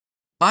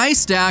I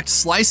stacked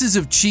slices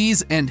of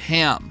cheese and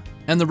ham,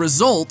 and the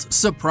result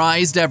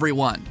surprised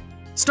everyone.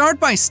 Start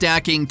by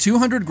stacking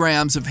 200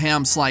 grams of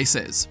ham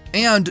slices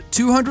and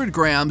 200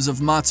 grams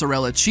of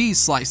mozzarella cheese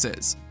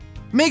slices.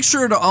 Make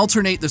sure to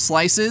alternate the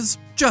slices,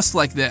 just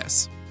like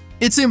this.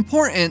 It's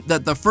important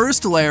that the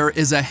first layer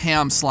is a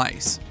ham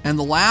slice, and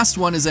the last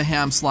one is a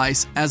ham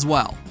slice as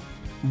well.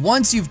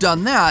 Once you've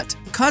done that,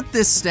 cut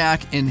this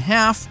stack in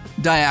half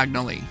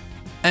diagonally,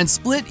 and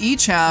split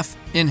each half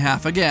in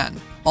half again,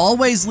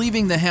 always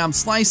leaving the ham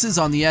slices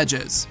on the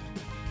edges.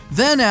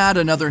 Then add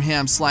another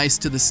ham slice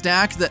to the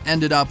stack that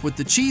ended up with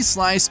the cheese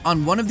slice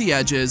on one of the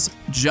edges,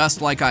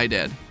 just like I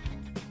did.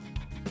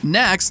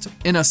 Next,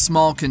 in a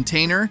small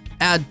container,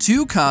 add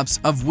 2 cups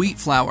of wheat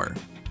flour.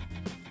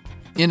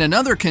 In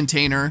another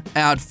container,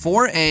 add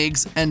 4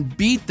 eggs and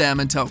beat them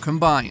until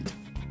combined.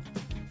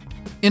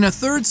 In a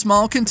third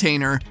small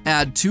container,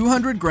 add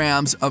 200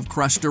 grams of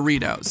Crushed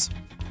Doritos.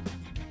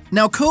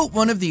 Now coat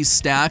one of these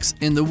stacks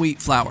in the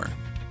wheat flour.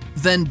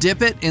 Then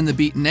dip it in the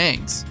beaten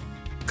eggs.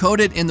 Coat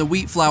it in the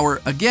wheat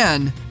flour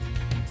again.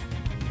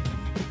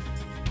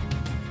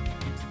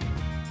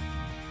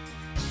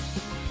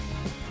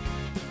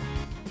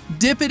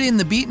 Dip it in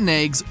the beaten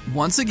eggs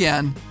once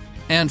again.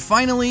 And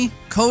finally,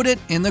 coat it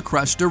in the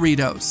Crushed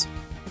Doritos.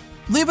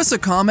 Leave us a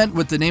comment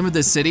with the name of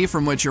the city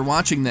from which you're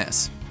watching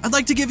this. I'd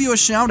like to give you a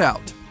shout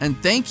out,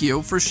 and thank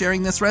you for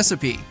sharing this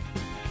recipe.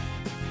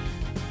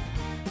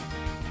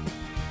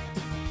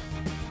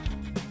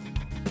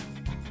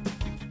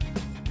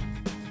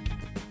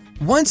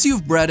 Once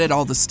you've breaded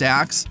all the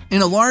stacks,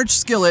 in a large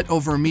skillet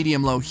over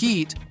medium-low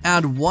heat,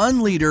 add 1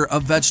 liter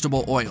of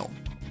vegetable oil.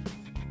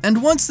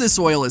 And once this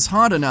oil is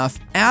hot enough,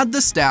 add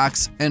the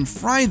stacks and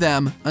fry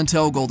them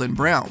until golden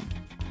brown.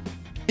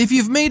 If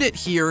you've made it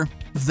here,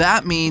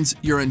 that means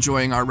you're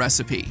enjoying our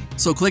recipe.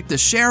 So click the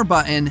share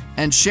button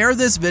and share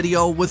this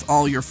video with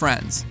all your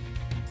friends.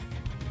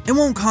 It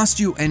won't cost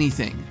you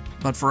anything,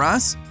 but for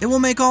us, it will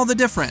make all the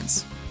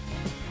difference.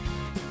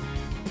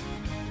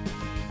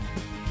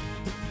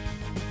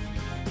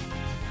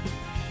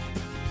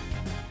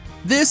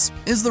 This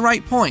is the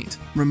right point.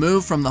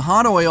 Remove from the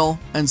hot oil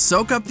and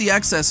soak up the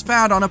excess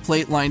fat on a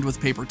plate lined with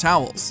paper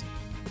towels.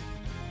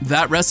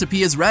 That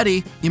recipe is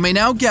ready. You may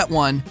now get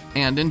one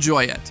and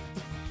enjoy it.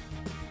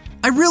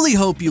 I really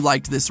hope you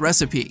liked this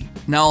recipe.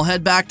 Now I'll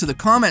head back to the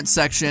comments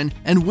section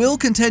and we'll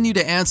continue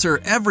to answer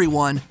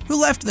everyone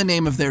who left the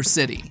name of their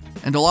city.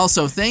 And I'll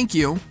also thank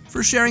you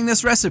for sharing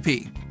this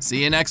recipe.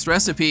 See you next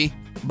recipe.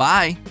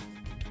 Bye.